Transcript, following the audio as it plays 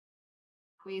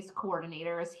Pathways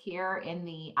coordinators here in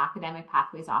the Academic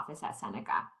Pathways office at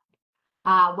Seneca.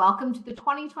 Welcome to the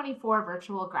 2024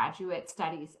 Virtual Graduate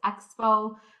Studies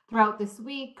Expo. Throughout this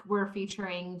week, we're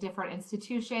featuring different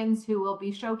institutions who will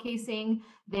be showcasing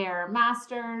their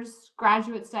master's,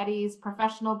 graduate studies,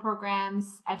 professional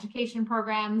programs, education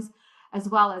programs, as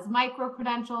well as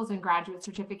micro-credentials and graduate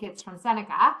certificates from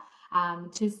Seneca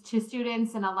to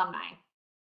students and alumni.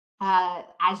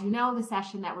 As you know, the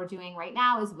session that we're doing right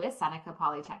now is with Seneca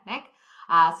Polytechnic.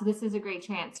 So this is a great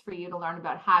chance for you to learn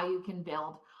about how you can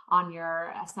build on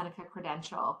your Seneca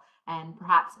credential and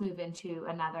perhaps move into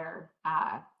another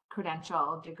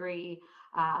credential, degree,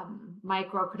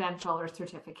 micro-credential, or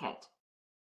certificate.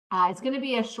 It's going to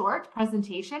be a short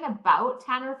presentation, about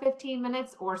 10 or 15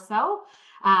 minutes or so,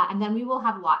 and then we will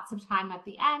have lots of time at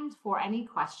the end for any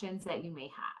questions that you may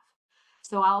have.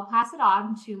 So I'll pass it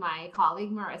on to my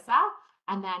colleague, Marissa,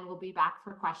 and then we'll be back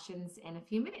for questions in a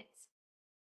few minutes.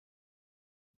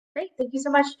 Great, thank you so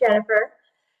much, Jennifer.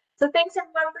 So thanks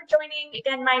everyone for joining.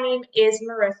 Again, my name is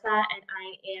Marissa and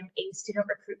I am a student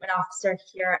recruitment officer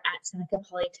here at Seneca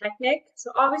Polytechnic.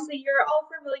 So obviously you're all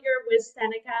familiar with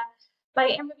Seneca, but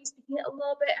I am going to be speaking a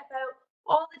little bit about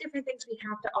all the different things we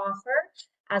have to offer,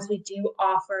 as we do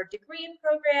offer degree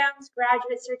programs,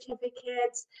 graduate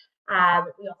certificates,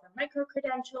 we offer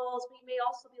micro-credentials. We may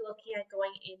also be looking at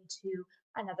going into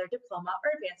another diploma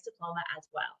or advanced diploma as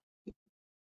well.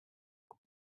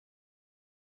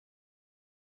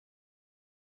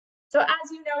 So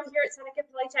as you know, here at Seneca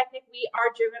Polytechnic, we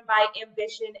are driven by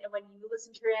ambition, and when you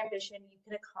listen to your ambition, you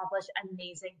can accomplish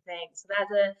amazing things. So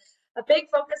that's a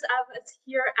big focus of us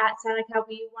here at Seneca.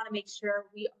 We want to make sure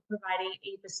we are providing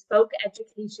a bespoke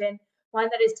education,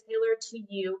 one that is tailored to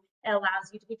you and allows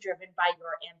you to be driven by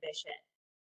your ambition.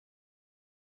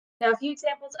 Now, a few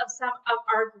examples of some of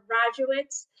our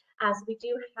graduates. So we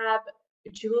do have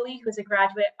Julie, who is a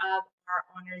graduate of our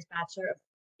Honors Bachelor of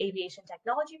Aviation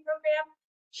Technology program.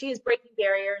 She is breaking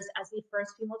barriers as the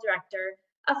first female director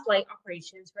of flight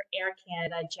operations for Air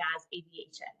Canada Jazz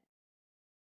Aviation.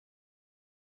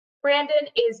 Brandon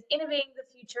is innovating the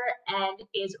future and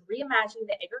is reimagining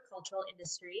the agricultural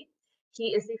industry.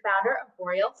 He is the founder of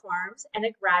Boreal Farms and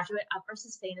a graduate of our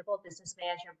Sustainable Business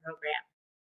Management program.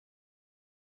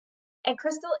 And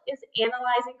Crystal is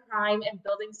analyzing crime and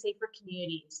building safer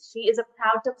communities. She is a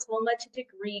proud diploma to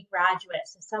degree graduate.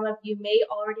 So some of you may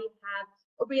already have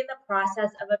or be in the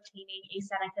process of obtaining a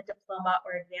Seneca diploma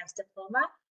or advanced diploma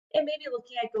and maybe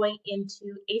looking at going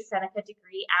into a Seneca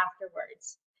degree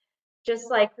afterwards. Just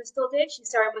like Crystal did, she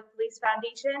started with Police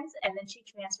Foundations and then she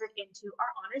transferred into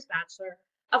our Honors Bachelor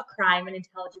of Crime and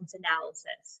Intelligence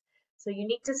Analysis. So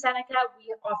unique to Seneca,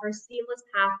 we offer seamless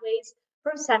pathways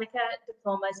from Seneca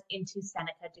diplomas into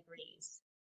Seneca degrees.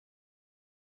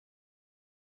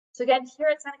 So again, here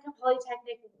at Seneca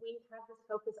Polytechnic, we have this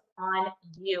focus on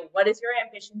you. What is your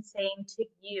ambition saying to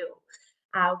you?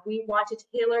 We want to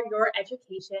tailor your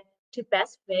education to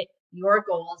best fit your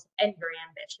goals and your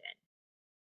ambition.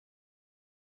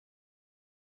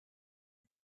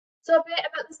 So a bit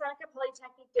about the Seneca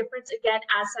Polytechnic difference. Again,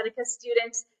 as Seneca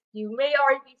students, you may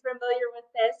already be familiar with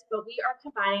this, but we are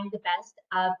combining the best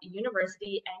of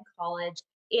university and college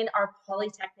in our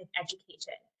Polytechnic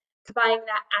education, combining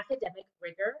that academic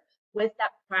rigor with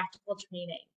that practical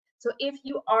training. So if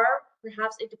you are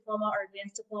perhaps a diploma or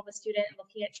advanced diploma student and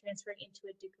looking at transferring into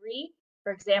a degree,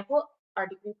 for example, our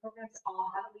degree programs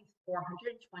all have at least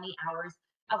 420 hours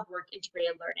of work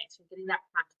integrated learning. So you're getting that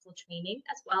practical training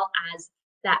as well as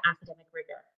that academic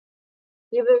rigor.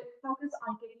 We have a focus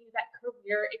on giving you that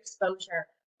career exposure,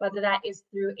 whether that is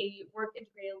through a work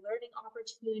integrated learning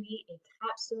opportunity, a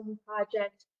capstone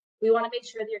project. We want to make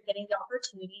sure that you're getting the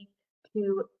opportunity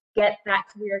to get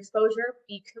that career exposure,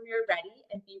 be career ready,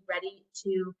 and be ready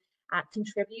to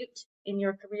contribute in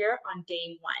your career on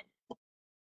day one.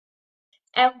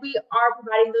 And we are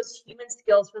providing those human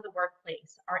skills for the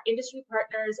workplace. Our industry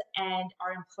partners and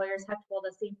our employers have told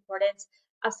us the importance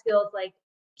of skills like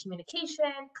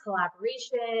communication,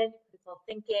 collaboration, critical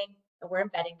thinking, and we're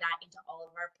embedding that into all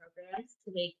of our programs to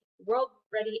make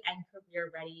world-ready and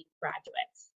career-ready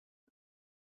graduates.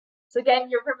 So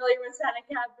again, you're familiar with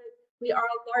Seneca, but we are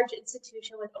a large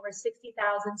institution with over 60,000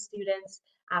 students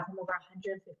from over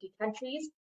 150 countries,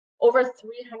 over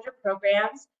 300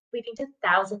 programs, leading to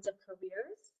thousands of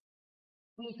careers.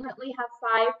 We currently have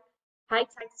 5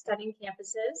 high-tech studying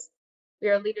campuses. We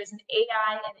are leaders in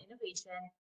AI and innovation,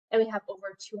 and we have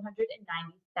over 290,000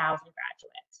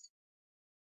 graduates.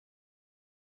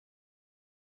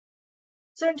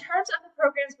 So in terms of the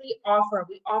programs we offer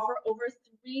over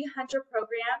 300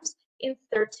 programs in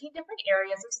 13 different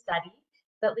areas of study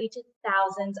that lead to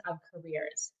thousands of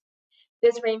careers.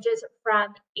 This ranges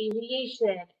from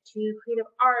aviation to creative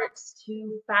arts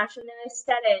to fashion and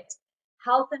aesthetics,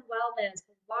 health and wellness,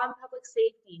 law and public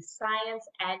safety, science,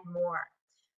 and more.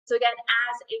 So again,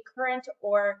 as a current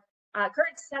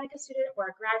Seneca student or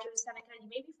a graduate of Seneca, you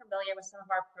may be familiar with some of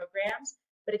our programs,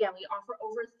 but again, we offer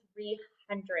over 300.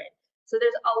 So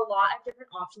there's a lot of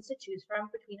different options to choose from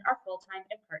between our full-time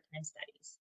and part-time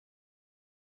studies.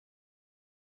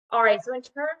 All right, so in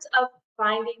terms of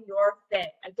finding your fit,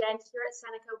 again, here at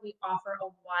Seneca, we offer a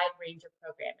wide range of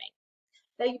programming.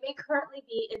 Now, you may currently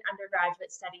be in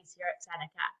undergraduate studies here at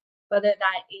Seneca, whether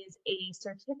that is a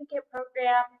certificate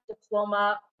program,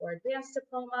 diploma, or advanced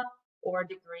diploma, or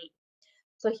degree.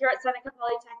 So here at Seneca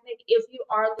Polytechnic, if you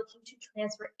are looking to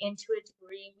transfer into a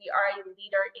degree, we are a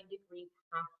leader in degree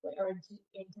pathway or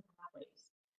into pathways.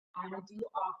 And we do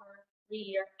offer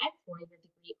 3-year and 4-year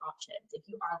degree options if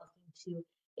you are looking to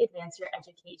advance your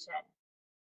education.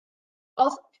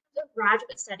 Also, in terms of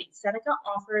graduate studies, Seneca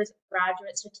offers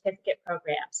graduate certificate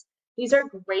programs. These are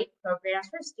great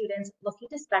programs for students looking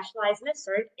to specialize in a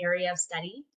certain area of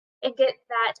study and get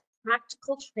that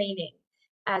practical training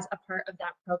as a part of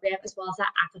that program, as well as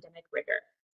that academic rigor.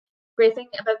 Great thing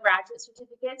about graduate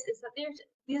certificates is that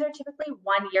these are typically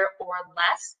 1 year or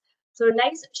less. So a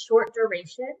nice short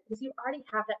duration because you already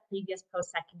have that previous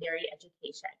post-secondary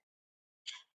education.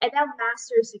 And now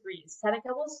master's degrees.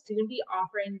 Seneca will soon be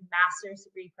offering master's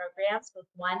degree programs, both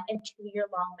 1- and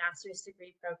 2-year-long master's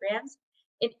degree programs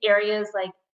in areas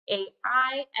like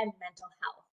AI and mental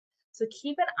health. So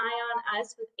keep an eye on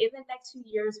us. Within the next few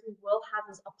years, we will have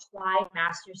those applied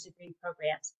master's degree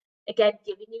programs. Again,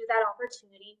 giving you that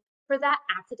opportunity for that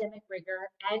academic rigor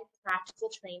and practical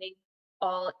training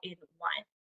all in one.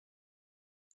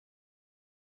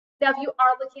 Now, if you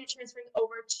are looking at transferring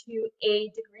over to a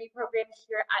degree program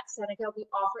here at Seneca, we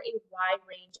offer a wide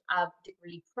range of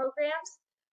degree programs.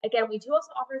 Again, we do also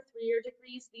offer 3-year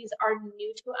degrees. These are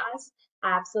new to us.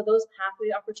 So those pathway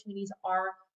opportunities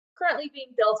are currently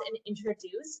being built and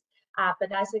introduced, but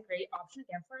that's a great option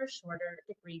again for a shorter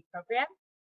degree program.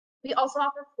 We also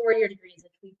offer 4-year degrees,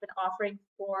 which we've been offering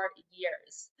for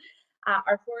years.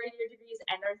 Our 4-year degrees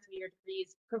and our 3-year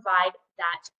degrees provide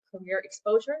that career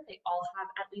exposure. They all have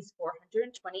at least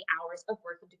 420 hours of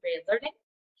work integrated learning.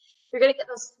 You're going to get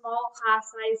those small class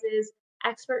sizes,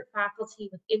 expert faculty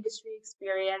with industry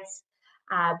experience,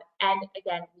 and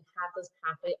again, we have those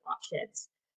pathway options.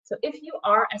 So if you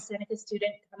are a Seneca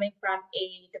student coming from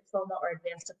a diploma or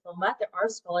advanced diploma, there are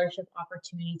scholarship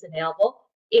opportunities available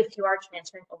if you are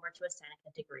transferring over to a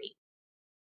Seneca degree.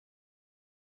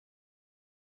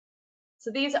 So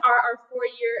these are our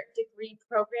 4-year degree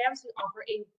programs. We offer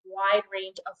a wide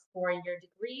range of 4-year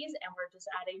degrees, and we're just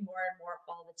adding more and more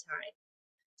all the time.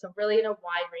 So really in a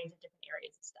wide range of different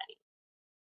areas of study.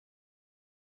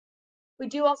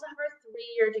 We do also have our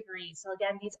 3-year degrees. So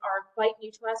again, these are quite new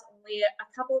to us, only a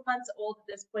couple of months old at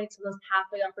this point. So those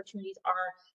pathway opportunities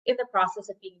are in the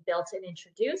process of being built and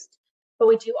introduced. But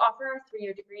we do offer our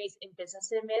 3-year degrees in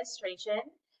business administration,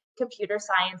 computer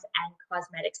science, and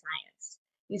cosmetic science.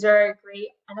 These are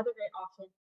another great option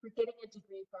for getting a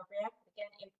degree program,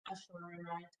 again, in a shorter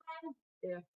amount of time.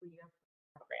 They're 3-year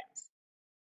programs.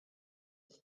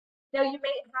 Now, you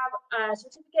may have a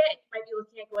certificate, you might be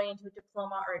looking at going into a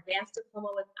diploma or advanced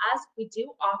diploma with us. We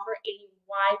do offer a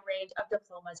wide range of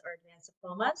diplomas or advanced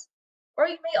diplomas. Or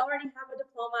you may already have a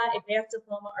diploma, advanced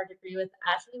diploma, or degree with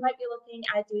us. You might be looking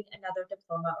at doing another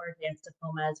diploma or advanced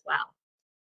diploma as well.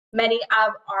 Many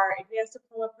of our advanced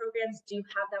diploma programs do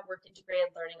have that work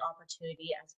integrated learning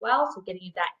opportunity as well, so getting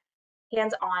you that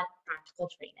hands-on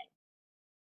practical training.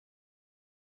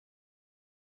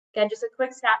 Again, just a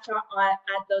quick snapshot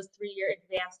at those 3-year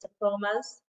advanced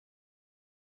diplomas,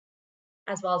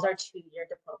 as well as our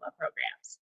 2-year diploma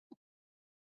programs.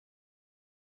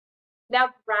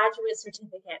 Now, graduate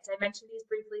certificates. I mentioned these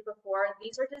briefly before.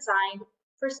 These are designed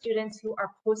for students who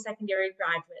are post-secondary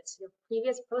graduates, who have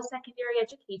previous post-secondary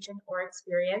education or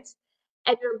experience,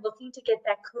 and you're looking to get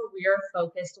that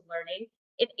career-focused learning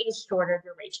in a shorter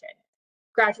duration.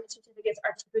 Graduate certificates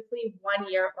are typically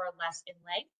 1 year or less in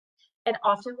length, and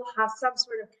often will have some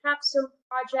sort of capstone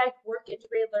project, work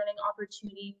integrated learning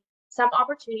opportunity, some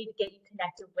opportunity to get you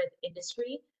connected with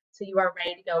industry, so you are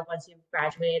ready to go once you've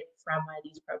graduated from one of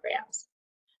these programs.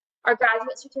 Our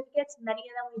graduate certificates, many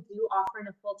of them we do offer in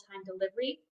a full-time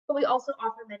delivery, but we also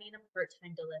offer many in a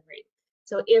part-time delivery.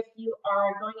 So if you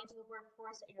are going into the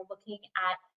workforce and you're looking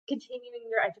at continuing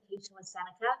your education with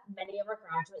Seneca, many of our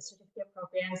graduate certificate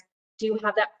programs do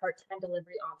have that part-time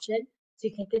delivery option, so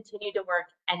you can continue to work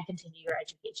and continue your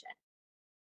education.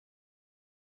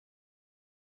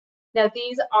 Now,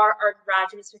 these are our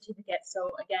graduate certificates. So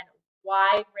again,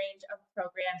 wide range of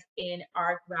programs in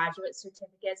our graduate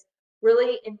certificates,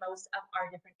 really in most of our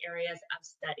different areas of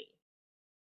study.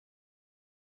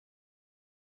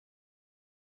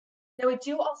 Now, we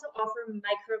do also offer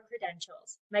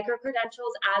micro-credentials.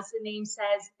 Micro-credentials, as the name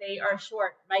says, they are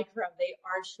short, micro. They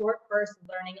are short burst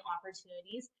learning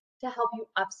opportunities to help you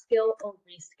upskill or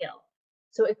reskill.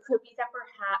 So it could be that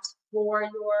perhaps for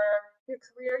your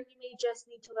career, you may just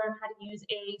need to learn how to use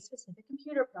a specific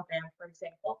computer program, for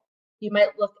example. You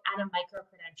might look at a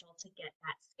micro-credential to get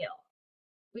that skill.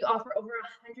 We offer over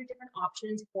 100 different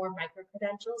options for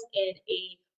micro-credentials in a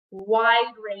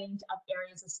wide range of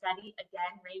areas of study,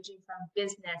 again, ranging from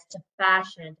business to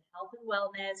fashion, to health and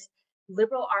wellness,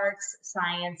 liberal arts,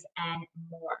 science, and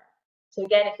more. So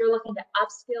again, if you're looking to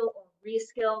upskill or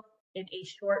reskill in a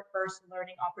short burst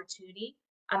learning opportunity,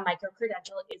 a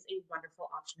micro-credential is a wonderful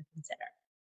option to consider.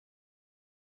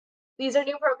 These are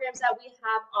new programs that we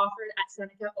have offered at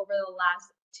Seneca over the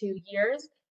last 2 years,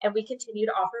 and we continue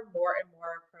to offer more and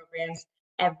more programs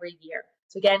every year.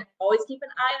 So again, always keep an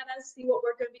eye on us, see what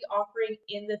we're going to be offering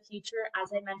in the future.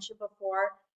 As I mentioned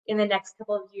before, in the next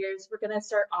couple of years, we're going to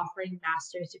start offering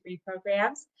master's degree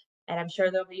programs, and I'm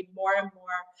sure there'll be more and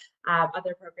more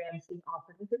other programs being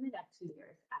offered within the next 2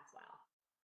 years as well.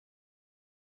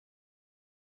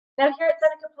 Now, here at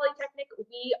Seneca Polytechnic,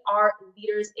 we are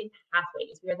leaders in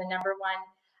pathways. We are the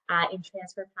 #1 in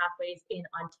transfer pathways in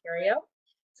Ontario.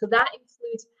 So that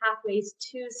includes pathways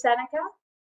to Seneca,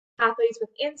 pathways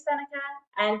within Seneca,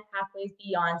 and pathways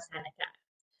beyond Seneca.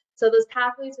 So those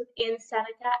pathways within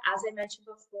Seneca, as I mentioned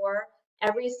before,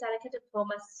 every Seneca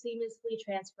diploma seamlessly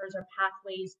transfers our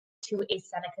pathways to a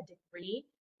Seneca degree,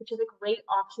 which is a great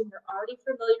option. You're already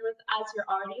familiar with us, you're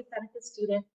already a Seneca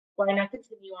student. Why not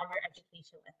continue on your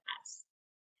education with us?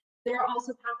 There are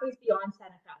also pathways beyond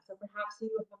Seneca. So perhaps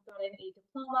you have gotten a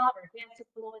diploma or advanced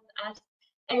diploma with us,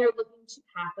 and you're looking to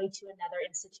pathway to another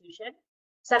institution.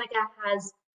 Seneca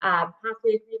has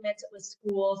pathway agreements with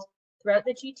schools throughout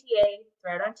the GTA,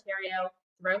 throughout Ontario,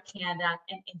 throughout Canada,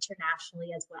 and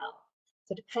internationally as well.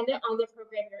 So dependent on the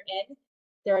program you're in,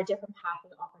 there are different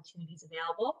pathway opportunities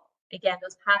available. Again,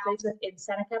 those pathways within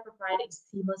Seneca provide a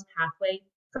seamless pathway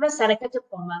from a Seneca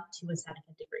diploma to a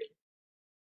Seneca degree.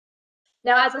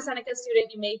 Now, as a Seneca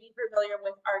student, you may be familiar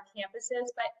with our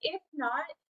campuses, but if not,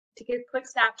 to get a quick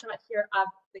snapshot here of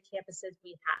the campuses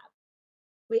we have.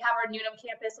 We have our Newnham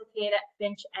campus located at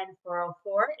Finch and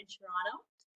 404 in Toronto.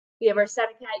 We have our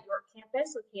Seneca at York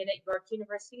campus located at York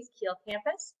University's Keele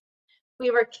campus. We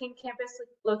have our King campus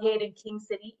located in King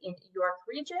City in York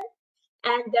region.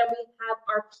 And then we have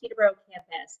our Peterborough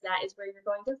campus. That is where you're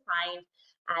going to find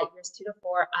your student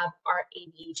 4 of our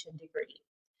aviation degree.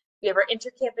 We have our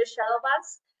intercampus shuttle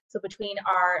bus. So between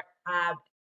our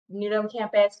Newnham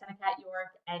campus, Seneca at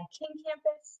York, and King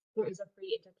campus, there is a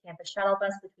free intercampus shuttle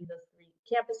bus between those 3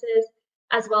 campuses,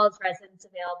 as well as residents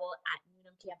available at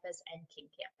Newnham campus and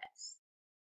King campus.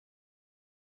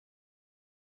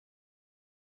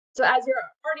 So as you're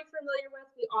already familiar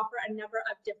with, we offer a number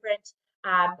of different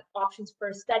options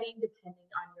for studying depending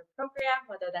on your program,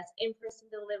 whether that's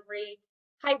in-person delivery,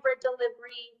 hybrid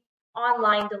delivery,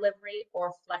 online delivery,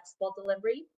 or flexible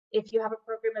delivery. If you have a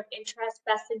program of interest,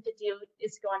 best thing to do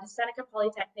is go on to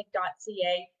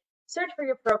senecapolytechnic.ca, search for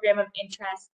your program of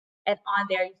interest, and on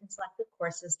there you can select the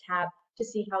courses tab to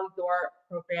see how your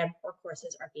program or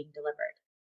courses are being delivered.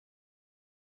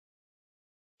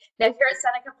 Now, here at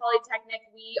Seneca Polytechnic,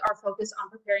 we are focused on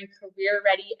preparing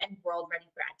career-ready and world-ready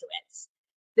graduates.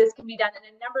 This can be done in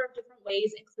a number of different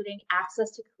ways, including access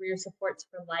to career supports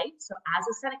for life. So as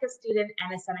a Seneca student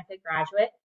and a Seneca graduate,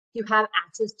 you have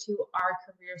access to our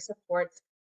career supports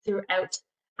throughout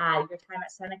your time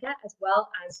at Seneca, as well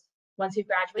as once you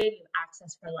graduate, you have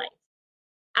access for life.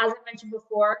 As I mentioned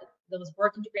before, those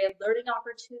work integrated learning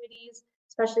opportunities,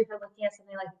 especially if you're looking at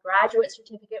something like a graduate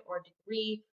certificate or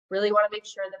degree, really want to make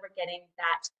sure that we're getting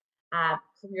that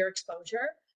career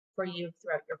exposure for you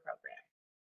throughout your program.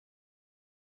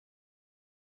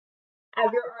 As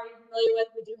you're already familiar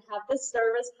with, we do have the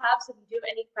service hub. So if you do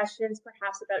have any questions,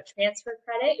 perhaps about transfer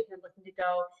credit, if you're looking to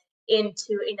go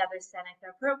into another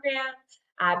Seneca program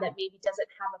that maybe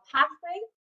doesn't have a pathway,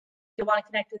 you'll want to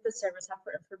connect with the service hub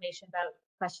for information about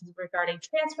questions regarding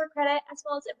transfer credit, as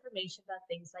well as information about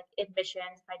things like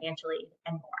admissions, financial aid,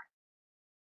 and more.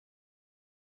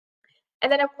 And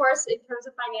then, of course, in terms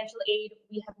of financial aid,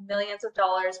 we have millions of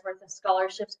dollars worth of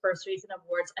scholarships, bursaries, and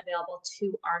awards available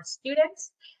to our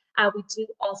students. We do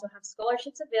also have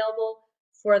scholarships available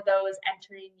for those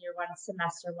entering year 1,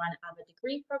 semester 1 of a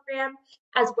degree program,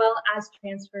 as well as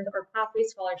transfer or pathway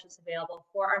scholarships available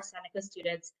for our Seneca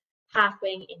students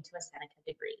pathwaying into a Seneca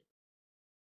degree.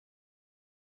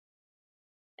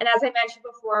 And as I mentioned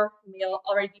before, you'll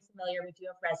already be familiar, we do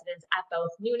have residents at both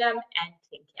Newnham and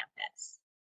King campus.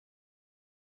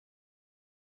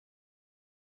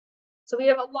 So we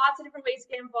have lots of different ways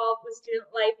to get involved with student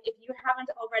life. If you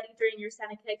haven't already during your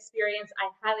Seneca experience,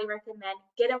 I highly recommend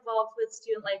get involved with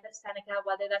student life at Seneca,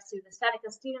 whether that's through the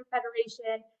Seneca Student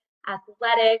Federation,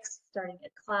 athletics, starting a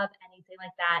club, anything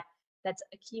like that. That's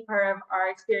a key part of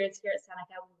our experience here at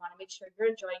Seneca. We want to make sure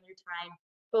you're enjoying your time,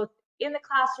 both in the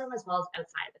classroom as well as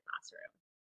outside of the classroom.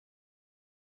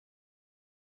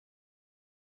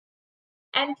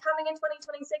 And coming in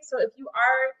 2026, so if you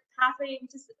are pathwaying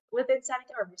within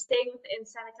Seneca or you're staying within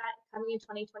Seneca, coming in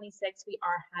 2026, we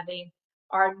are having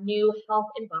our new Health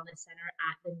and Wellness Center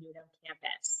at the Newnham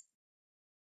campus.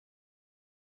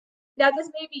 Now,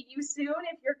 this may be you soon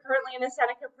if you're currently in a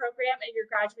Seneca program and you're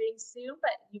graduating soon,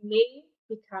 but you may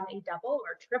become a double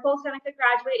or triple Seneca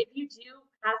graduate if you do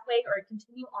pathway or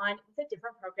continue on with a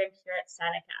different program here at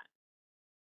Seneca.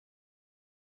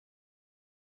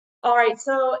 All right,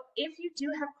 so if you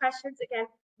do have questions, again,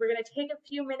 we're going to take a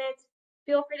few minutes.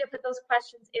 Feel free to put those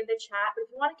questions in the chat. But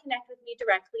if you want to connect with me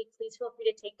directly, please feel free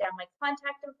to take down my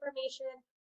contact information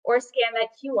or scan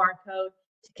that QR code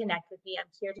to connect with me. I'm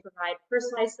here to provide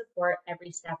personalized support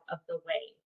every step of the way.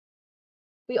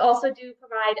 We also do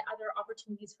provide other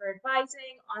opportunities for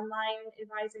advising, online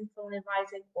advising, phone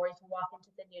advising, or you can walk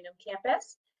into the Newnham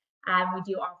campus. We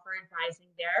do offer advising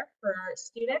there for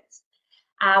students.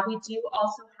 We do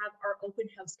also have our open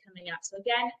house coming up. So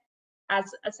again, as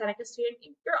a Seneca student,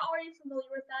 you're already familiar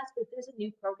with us, but if there's a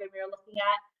new program you're looking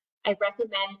at, I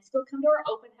recommend still come to our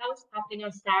open house happening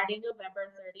on Saturday, November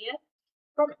 30th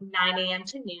from 9 a.m.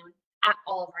 to noon at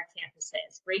all of our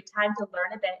campuses. Great time to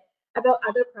learn a bit about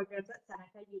other programs at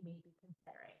Seneca you may be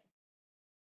considering.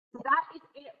 So that is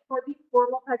it for the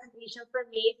formal presentation for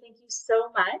me. Thank you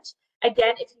so much.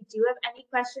 Again, if you do have any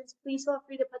questions, please feel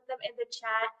free to put them in the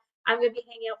chat. I'm going to be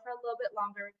hanging out for a little bit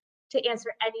longer to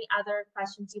answer any other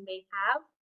questions you may have.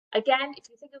 Again, if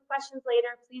you think of questions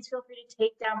later, please feel free to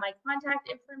take down my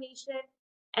contact information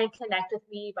and connect with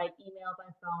me by email, by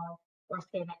phone, or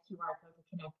scan that QR code to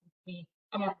connect with me.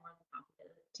 And I'm more than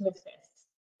happy to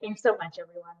assist. Thanks so much,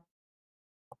 everyone.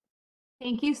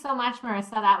 Thank you so much,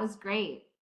 Marissa. That was great.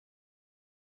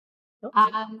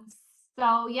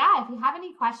 So yeah, if you have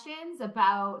any questions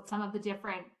about some of the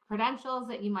different credentials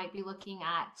that you might be looking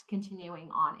at continuing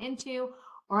on into,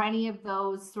 or any of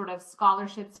those sort of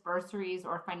scholarships, bursaries,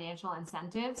 or financial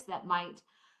incentives that might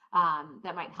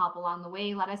help along the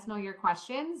way, let us know your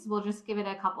questions. We'll just give it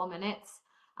a couple minutes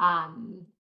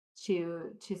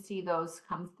to see those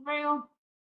come through.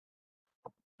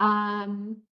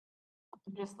 I'm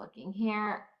just looking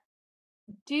here.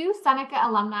 Do Seneca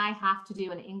alumni have to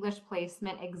do an English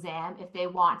placement exam if they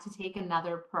want to take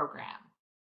another program?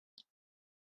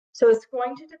 So it's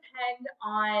going to depend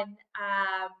on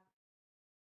a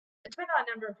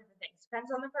number of different things.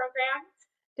 Depends on the program,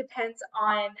 depends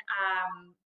on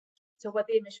so what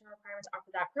the admission requirements are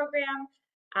for that program.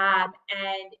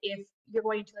 And if you're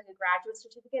going to like a graduate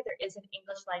certificate, there is an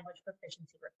English language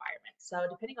proficiency requirement. So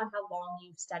depending on how long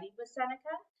you've studied with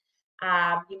Seneca,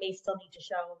 you may still need to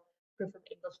show proof of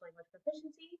English language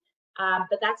proficiency.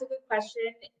 But that's a good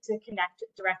question to connect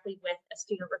directly with a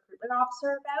student recruitment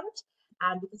officer about,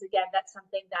 because again, that's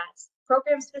something that's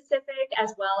program specific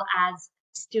as well as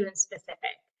student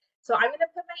specific. So I'm going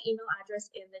to put my email address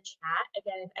in the chat.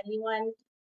 Again, if anyone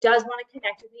does want to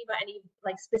connect with me about any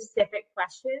like specific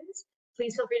questions,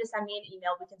 please feel free to send me an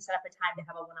email. We can set up a time to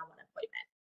have a one-on-one appointment.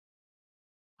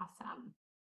 Awesome.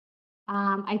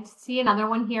 I see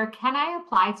another one here. Can I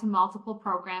apply to multiple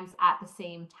programs at the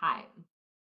same time?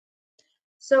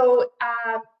 So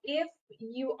if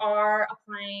you are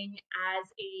applying as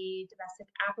a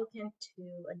domestic applicant to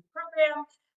a program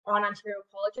on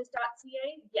ontariocolleges.ca,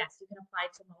 yes, you can apply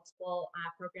to multiple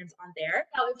programs on there.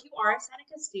 Now, if you are a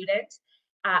Seneca student,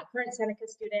 current Seneca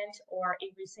student, or a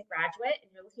recent graduate, and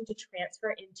you're looking to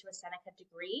transfer into a Seneca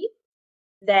degree,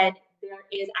 then there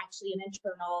is actually an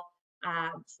internal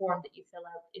form that you fill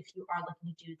out if you are looking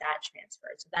to do that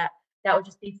transfer. So that would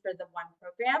just be for the one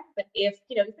program. But if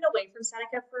you've been away from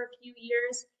Seneca for a few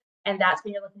years and that's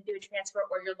when you're looking to do a transfer,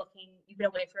 or you've been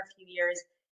away for a few years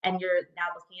and you're now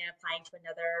looking at applying to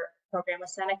another program with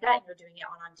Seneca and you're doing it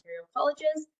on Ontario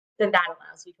colleges, then that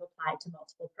allows you to apply to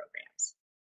multiple programs.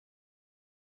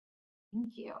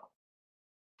 Thank you.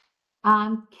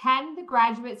 Can the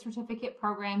graduate certificate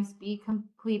programs be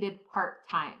completed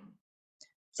part-time?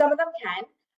 Some of them can.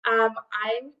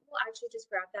 I will actually just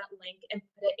grab that link and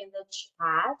put it in the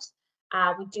chat.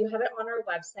 We do have it on our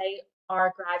website,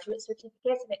 our graduate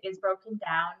certificates, and it is broken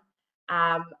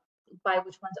down by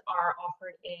which ones are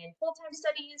offered in full-time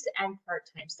studies and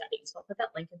part-time studies. So I'll put that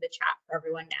link in the chat for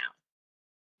everyone now.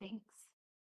 Thanks.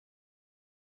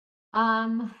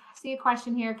 See a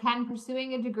question here. Can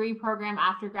pursuing a degree program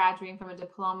after graduating from a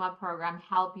diploma program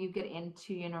help you get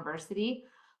into university?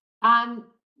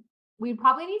 We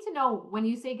probably need to know, when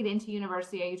you say get into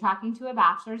university, are you talking to a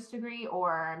bachelor's degree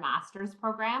or a master's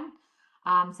program?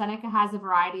 Seneca has a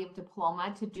variety of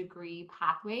diploma to degree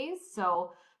pathways.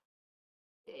 So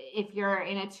if you're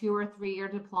in a 2 or 3 year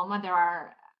diploma, there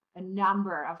are a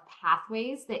number of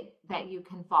pathways that you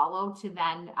can follow to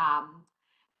then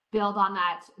build on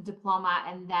that diploma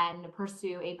and then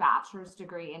pursue a bachelor's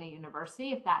degree in a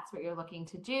university, if that's what you're looking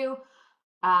to do.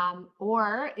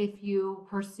 Or if you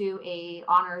pursue a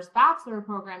honors bachelor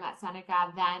program at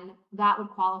Seneca, then that would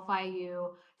qualify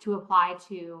you to apply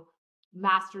to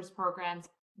master's programs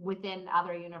within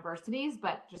other universities,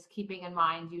 but just keeping in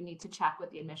mind, you need to check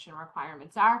what the admission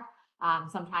requirements are.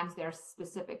 Sometimes there's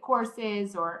specific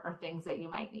courses or things that you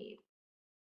might need.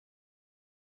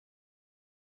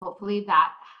 Hopefully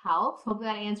that helps. Hopefully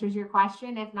that answers your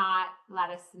question. If not, let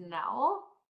us know.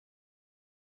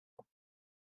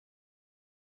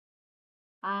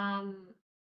 I'm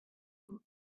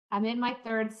in my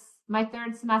third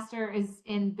semester is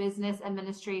in business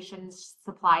administration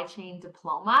supply chain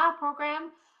diploma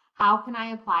program. How can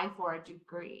I apply for a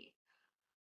degree?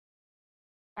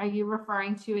 Are you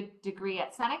referring to a degree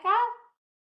at Seneca?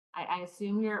 I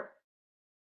assume you're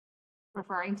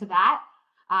referring to that.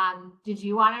 Did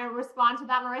you want to respond to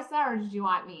that, Marissa, or did you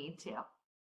want me to?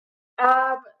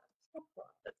 I'll pull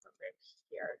up the program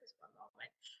here, just one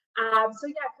moment. So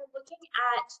yeah, if you're looking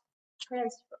at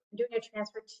doing a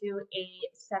transfer to a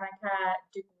Seneca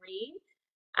degree,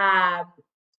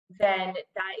 then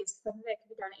that is something that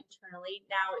can be done internally.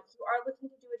 Now, if you are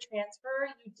looking to do a transfer,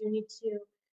 you do need to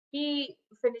be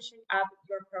finishing up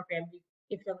your program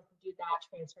if you're looking to do that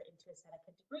transfer into a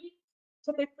Seneca degree.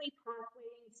 Typically,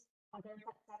 pathways, whether it's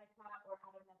at Seneca or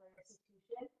at another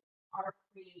institution, are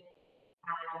created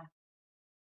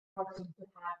for you to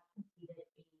have completed a.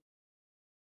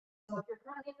 So if you're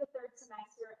currently in the third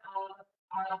semester of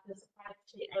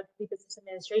the business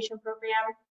administration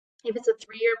program, if it's a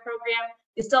 3-year program,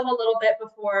 you still have a little bit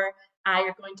before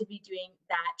you're going to be doing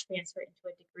that transfer into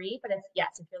a degree. But if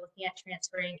you're looking at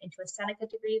transferring into a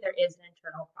Seneca degree, there is an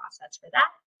internal process for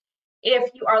that.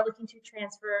 If you are looking to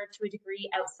transfer to a degree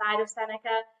outside of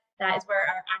Seneca, that is where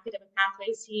our academic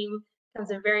pathways team comes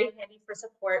in very handy for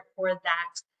support for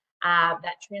that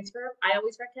that transfer. I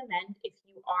always recommend, if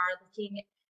you are looking,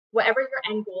 whatever your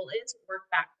end goal is, work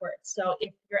backwards. So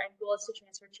if your end goal is to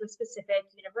transfer to a specific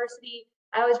university,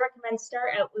 I always recommend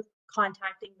start out with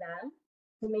contacting them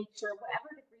to make sure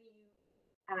whatever degree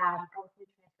you are looking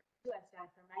to transfer to, as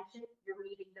Jennifer mentioned, you're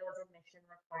meeting those admission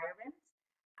requirements.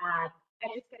 And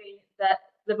just getting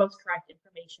the most correct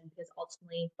information, because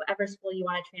ultimately, whatever school you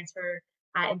want to transfer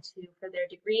into for their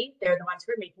degree, they're the ones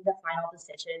who are making the final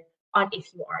decision on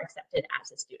if you are accepted as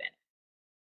a student.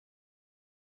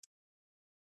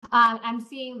 I'm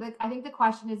seeing I think the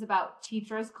question is about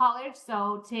Teachers College.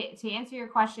 So to answer your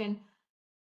question,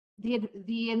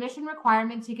 the admission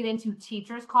requirement to get into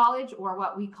Teachers College, or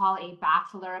what we call a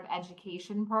Bachelor of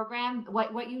Education program,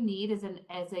 what you need is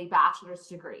a bachelor's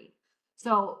degree.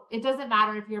 So it doesn't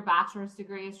matter if your bachelor's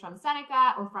degree is from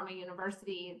Seneca or from a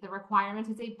university, the requirement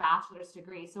is a bachelor's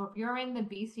degree. So if you're in the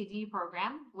BCD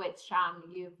program, which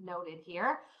you've noted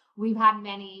here, we've had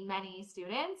many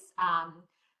students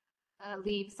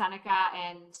leave Seneca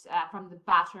and from the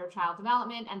Bachelor of Child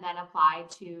Development and then apply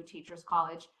to Teachers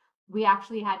College. We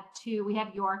actually had we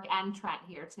had York and Trent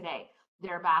here today,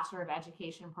 their Bachelor of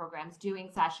Education programs,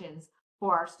 doing sessions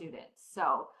for our students.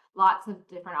 So lots of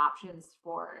different options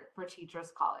for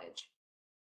Teachers College.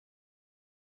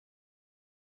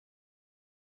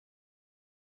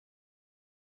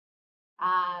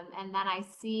 And then I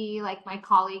see, like, my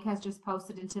colleague has just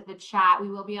posted into the chat, we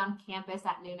will be on campus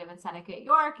at Newnham and Seneca at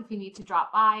York if you need to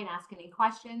drop by and ask any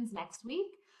questions next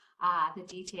week. The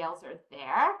details are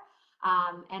there.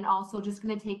 And also just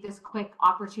going to take this quick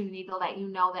opportunity to let you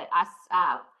know that us,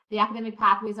 the Academic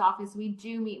Pathways Office, we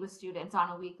do meet with students on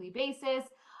a weekly basis.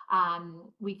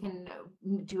 We can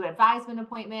do advisement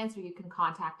appointments, or you can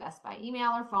contact us by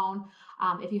email or phone.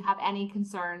 If you have any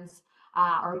concerns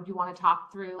or you want to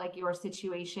talk through like your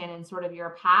situation and sort of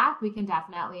your path, we can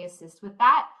definitely assist with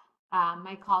that.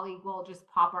 My colleague will just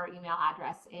pop our email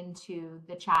address into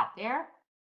the chat there.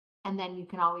 And then you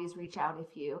can always reach out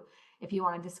if you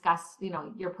want to discuss,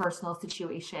 your personal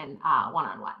situation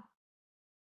one-on-one.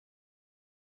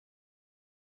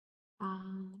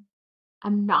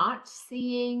 I'm not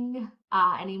seeing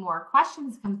any more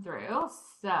questions come through,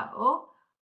 so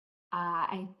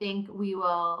I think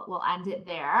we'll end it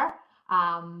there.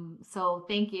 So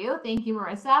thank you,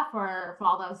 Marissa, for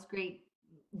all those great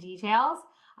details,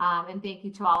 and thank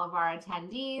you to all of our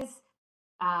attendees.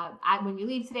 When you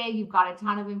leave today, you've got a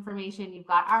ton of information. You've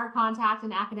got our contact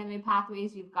in Academic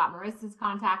Pathways. You've got Marissa's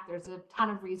contact. There's a ton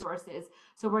of resources.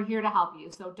 So we're here to help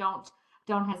you. So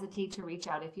don't hesitate to reach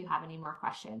out if you have any more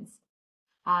questions.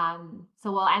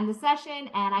 So we'll end the session,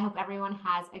 and I hope everyone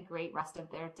has a great rest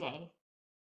of their day.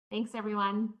 Thanks,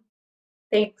 everyone.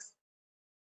 Thanks.